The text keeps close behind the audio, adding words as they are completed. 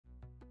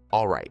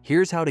Alright,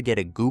 here's how to get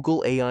a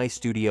Google AI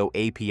Studio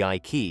API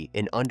key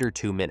in under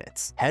 2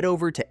 minutes. Head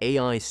over to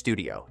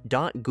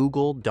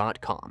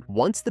aistudio.google.com.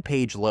 Once the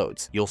page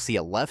loads, you'll see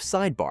a left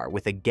sidebar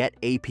with a Get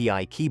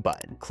API Key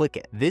button. Click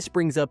it. This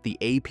brings up the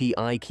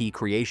API Key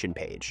creation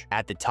page.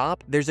 At the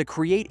top, there's a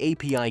Create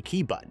API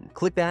Key button.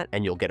 Click that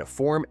and you'll get a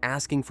form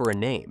asking for a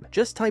name.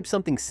 Just type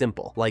something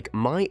simple like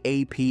My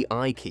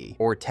API Key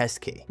or Test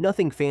Key.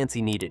 Nothing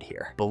fancy needed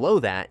here. Below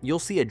that, you'll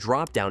see a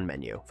drop-down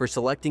menu for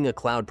selecting a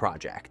cloud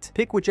project.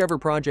 Pick whichever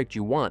project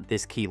you want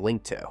this key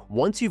linked to.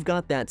 Once you've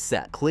got that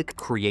set, click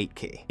Create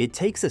Key. It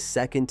takes a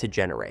second to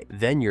generate.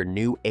 Then your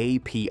new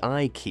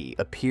API key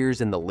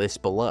appears in the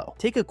list below.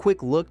 Take a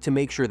quick look to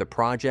make sure the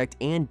project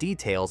and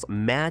details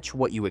match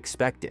what you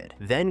expected.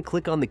 Then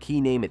click on the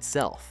key name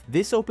itself.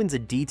 This opens a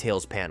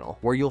details panel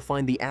where you'll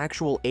find the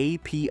actual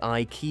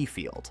API key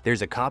field.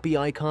 There's a copy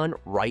icon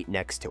right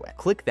next to it.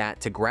 Click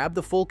that to grab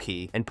the full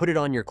key and put it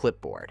on your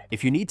clipboard.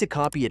 If you need to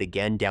copy it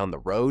again down the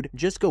road,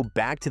 just go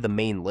back to the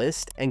main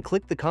list and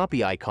click the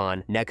copy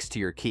icon next to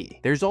your key.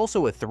 There's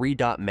also a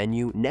 3-dot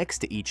menu next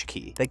to each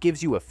key that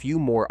gives you a few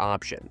more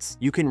options.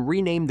 You can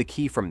rename the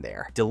key from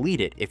there,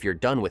 delete it if you're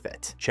done with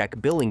it, check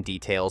billing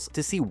details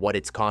to see what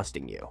it's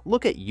costing you,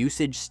 look at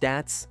usage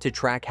stats to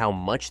track how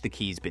much the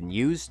key's been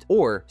used,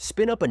 or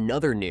spin up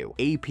another new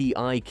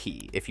API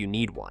key if you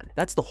need one.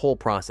 That's the whole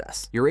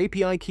process. Your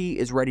API key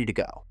is ready to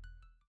go.